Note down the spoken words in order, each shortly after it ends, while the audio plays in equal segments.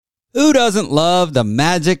Who doesn't love the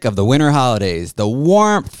magic of the winter holidays, the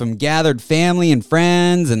warmth from gathered family and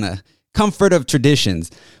friends, and the comfort of traditions?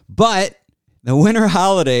 But the winter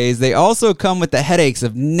holidays, they also come with the headaches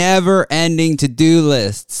of never-ending to-do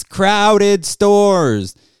lists, crowded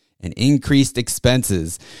stores, and increased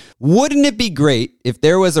expenses. Wouldn't it be great if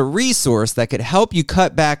there was a resource that could help you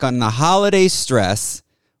cut back on the holiday stress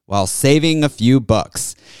while saving a few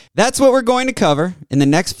bucks? That's what we're going to cover in the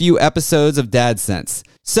next few episodes of Dad Sense.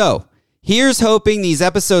 So, here's hoping these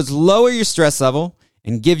episodes lower your stress level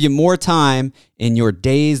and give you more time in your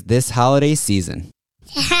days this holiday season.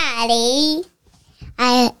 Daddy,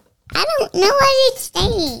 I don't know what it's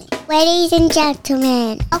saying. Ladies and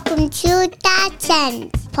gentlemen, welcome to Dad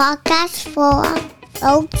Sense, podcast for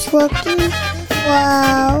folks looking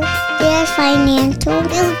for their financial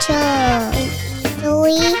future.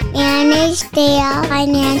 Easily manage their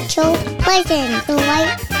financial present the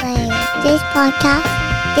right way. This podcast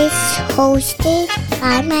is hosted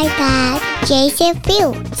by my dad, Jason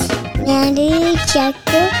Fields, managing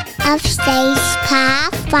director of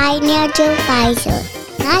SagePath Financial Advisor.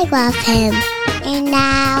 I love him. And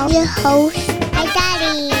now your host, my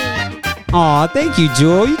daddy. Aw, thank you,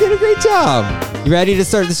 Jewel. You did a great job. You ready to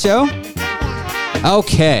start the show? Yeah.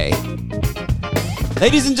 Okay.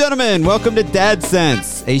 Ladies and gentlemen, welcome to Dad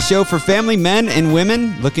Sense, a show for family men and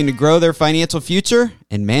women looking to grow their financial future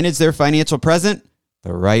and manage their financial present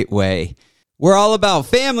the right way. We're all about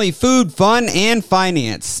family, food, fun, and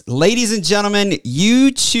finance. Ladies and gentlemen, you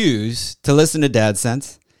choose to listen to Dad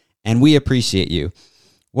Sense, and we appreciate you.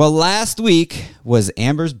 Well, last week was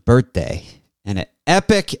Amber's birthday, and an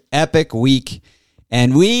epic week,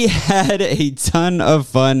 and we had a ton of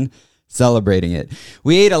fun celebrating it.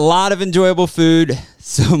 We ate a lot of enjoyable food,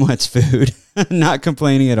 so much food, not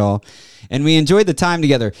complaining at all. And we enjoyed the time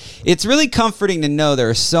together. It's really comforting to know there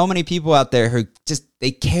are so many people out there who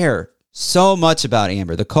they care so much about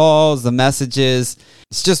Amber. The calls, the messages,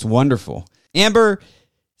 it's just wonderful. Amber,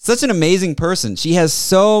 such an amazing person. She has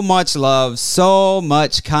so much love, so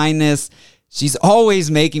much kindness. She's always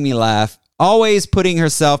making me laugh, always putting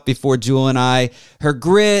herself before Jewel and I. Her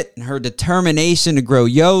grit and her determination to grow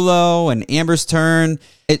YOLO and Amber's turn,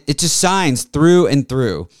 it just shines through and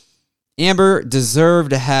through. Amber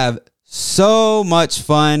deserved to have so much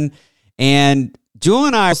fun, and Jewel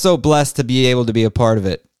and I are so blessed to be able to be a part of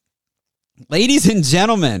it. Ladies and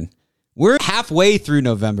gentlemen, we're halfway through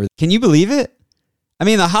November. Can you believe it? I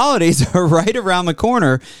mean, the holidays are right around the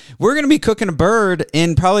corner. We're going to be cooking a bird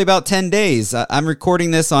in probably about 10 days. I'm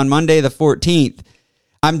recording this on Monday the 14th.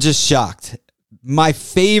 I'm just shocked. My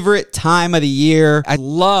favorite time of the year. I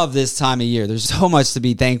love this time of year. There's so much to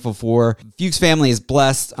be thankful for. Fuchs family is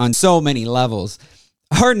blessed on so many levels.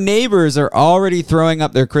 Our neighbors are already throwing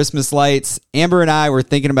up their Christmas lights. Amber and I were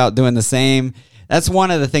thinking about doing the same. That's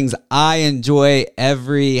one of the things I enjoy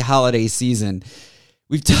every holiday season.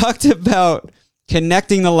 We've talked about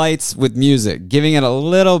connecting the lights with music, giving it a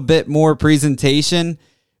little bit more presentation.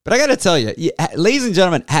 But I got to tell you, ladies and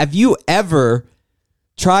gentlemen, have you ever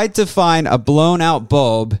tried to find a blown out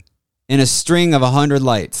bulb in a string of 100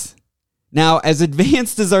 lights? Now, as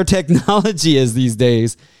advanced as our technology is these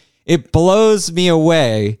days, it blows me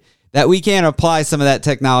away that we can't apply some of that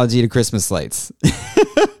technology to Christmas lights.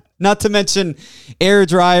 Not to mention air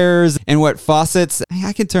dryers and faucets.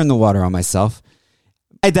 I can turn the water on myself.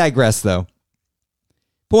 I digress, though.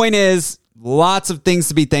 Point is, lots of things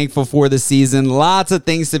to be thankful for this season. Lots of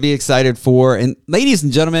things to be excited for. And ladies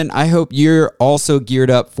and gentlemen, I hope you're also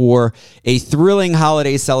geared up for a thrilling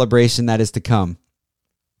holiday celebration that is to come.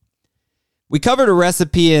 We covered a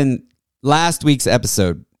recipe in last week's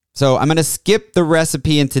episode, so I'm going to skip the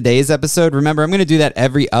recipe in today's episode. Remember, I'm going to do that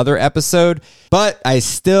every other episode, but I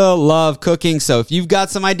still love cooking. So if you've got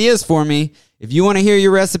some ideas for me, if you want to hear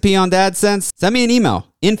your recipe on Dad Sense, send me an email,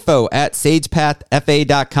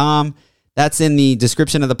 info@sagepathfa.com. That's in the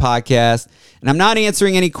description of the podcast. And I'm not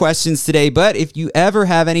answering any questions today, but if you ever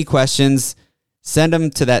have any questions, send them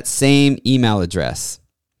to that same email address.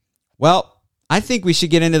 Well, I think we should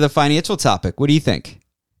get into the financial topic. What do you think?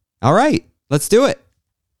 All right, let's do it.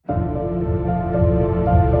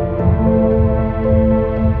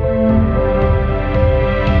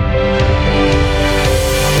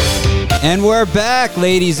 And we're back,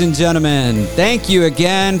 ladies and gentlemen. Thank you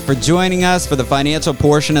again for joining us for the financial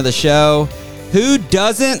portion of the show. Who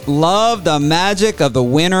doesn't love the magic of the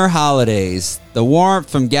winter holidays? The warmth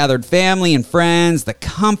from gathered family and friends, the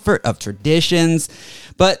comfort of traditions.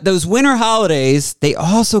 But those winter holidays, they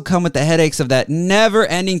also come with the headaches of that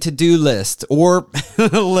never-ending to-do list or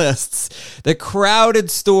lists, the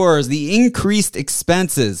crowded stores, the increased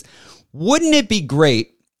expenses. Wouldn't it be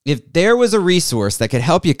great if there was a resource that could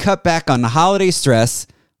help you cut back on the holiday stress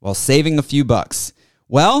while saving a few bucks,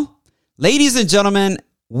 well, ladies and gentlemen,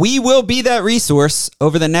 we will be that resource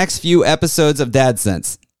over the next few episodes of Dad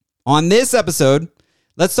Sense. On this episode,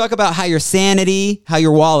 let's talk about how your sanity, how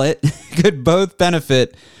your wallet could both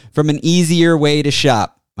benefit from an easier way to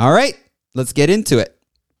shop. All right, let's get into it.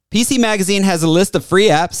 PC Magazine has a list of free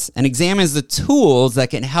apps and examines the tools that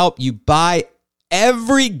can help you buy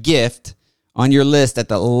every gift on your list at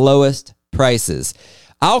the lowest prices.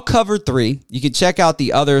 I'll cover 3. You can check out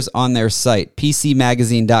the others on their site,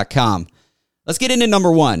 PCMagazine.com. Let's get into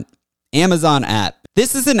number 1, Amazon app.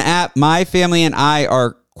 This is an app my family and I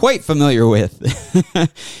are quite familiar with.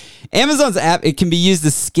 Amazon's app, it can be used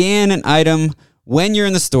to scan an item when you're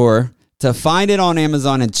in the store to find it on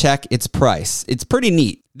Amazon and check its price. It's pretty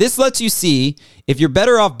neat. This lets you see if you're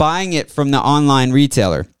better off buying it from the online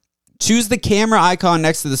retailer. Choose the camera icon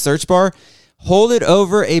next to the search bar, hold it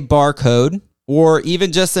over a barcode or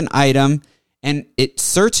even just an item, and it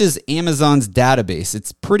searches Amazon's database.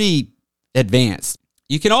 It's pretty advanced.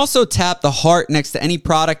 You can also tap the heart next to any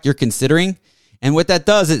product you're considering, and what that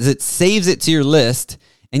does is it saves it to your list,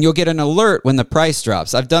 and you'll get an alert when the price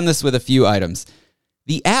drops. I've done this with a few items.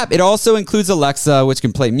 The app, it also includes Alexa, which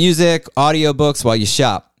can play music, audiobooks while you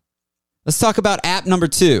shop. Let's talk about app number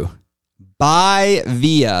 2, Buy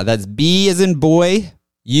Via. That's B as in boy,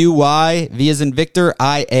 U-Y, V as in Victor,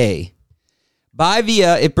 I-A. Buy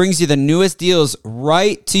Via, it brings you the newest deals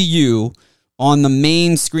right to you on the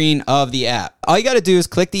main screen of the app. All you got to do is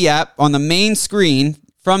click the app on the main screen.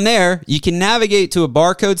 From there, you can navigate to a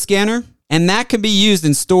barcode scanner, and that can be used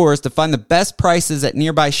in stores to find the best prices at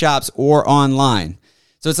nearby shops or online.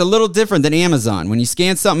 So it's a little different than Amazon. When you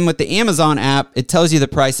scan something with the Amazon app, it tells you the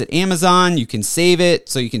price at Amazon. You can save it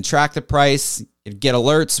so you can track the price, get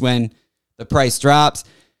alerts when the price drops.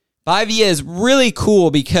 Buy Via is really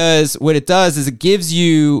cool because what it does is it gives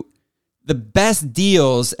you the best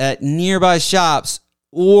deals at nearby shops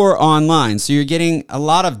or online. So you're getting a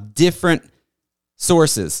lot of different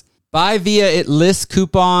sources. Buy Via, it lists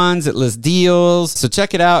coupons, it lists deals. So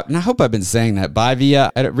check it out. And I hope I've been saying that. Buy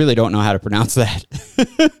Via. I really don't know how to pronounce that.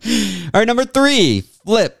 All right, number 3,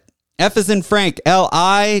 Flip. F as in Frank,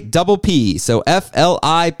 L-I-P-P. So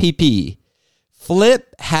F-L-I-P-P.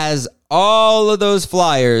 Flip has all of those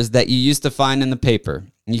flyers that you used to find in the paper.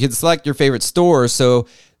 And you can select your favorite stores, so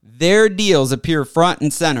their deals appear front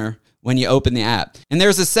and center when you open the app. And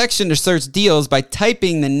there's a section to search deals by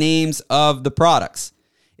typing the names of the products.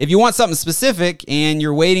 If you want something specific and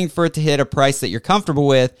you're waiting for it to hit a price that you're comfortable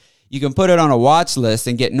with, you can put it on a watch list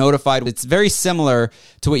and get notified. It's very similar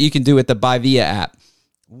to what you can do with the Buy Via app.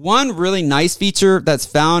 One really nice feature that's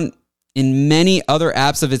found in many other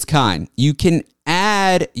apps of its kind, you can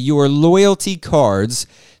add your loyalty cards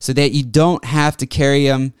so that you don't have to carry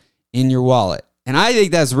them in your wallet. And I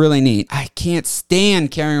think that's really neat. I can't stand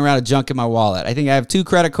carrying around a junk in my wallet. I think I have 2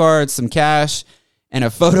 credit cards, some cash, and a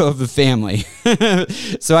photo of the family.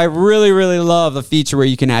 So I really, really love the feature where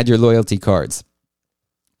you can add your loyalty cards.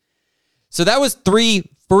 So that was 3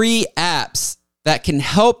 free apps that can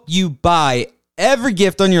help you buy every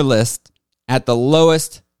gift on your list at the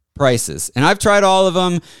lowest prices. And I've tried all of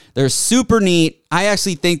them. They're super neat. I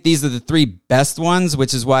actually think these are the 3 best ones,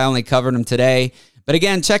 which is why I only covered them today. But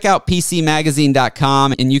again, check out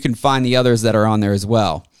PCMagazine.com and you can find the others that are on there as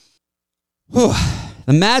well. Whew.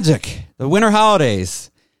 The magic, the winter holidays.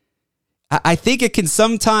 I think it can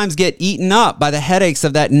sometimes get eaten up by the headaches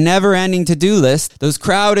of that never-ending to-do list, those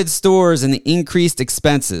crowded stores, and the increased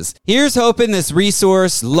expenses. Here's hoping this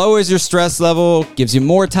resource lowers your stress level, gives you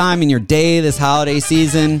more time in your day this holiday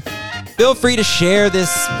season. Feel free to share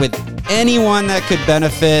this with anyone that could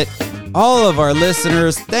benefit. All of our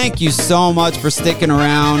listeners, thank you so much for sticking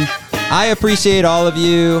around. I appreciate all of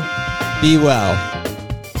you. Be well.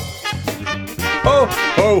 Ho,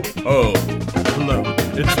 ho, ho. Hello,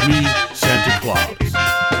 it's me, Santa Claus.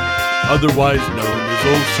 Otherwise known as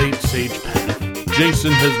Old Saint Sage Path.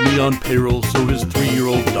 Jason has me on payroll so his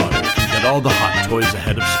 3-year-old daughter can get all the hot toys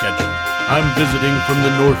ahead of schedule. I'm visiting from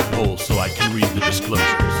the North Pole so I can read the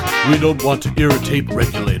disclosures. We don't want to irritate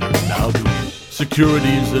regulators now, do we?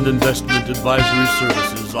 Securities and investment advisory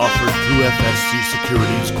services offered through FSC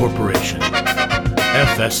Securities Corporation.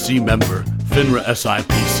 FSC member, FINRA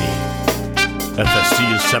SIPC.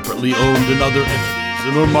 FSC is separately owned in other entities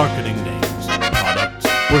and or marketing names, products,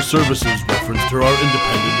 or services referenced or are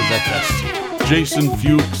independent of FSC. Jason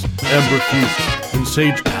Fuchs, Amber Fuchs, and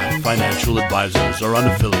SagePath Financial Advisors are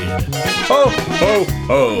unaffiliated. Ho, ho,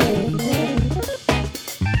 ho!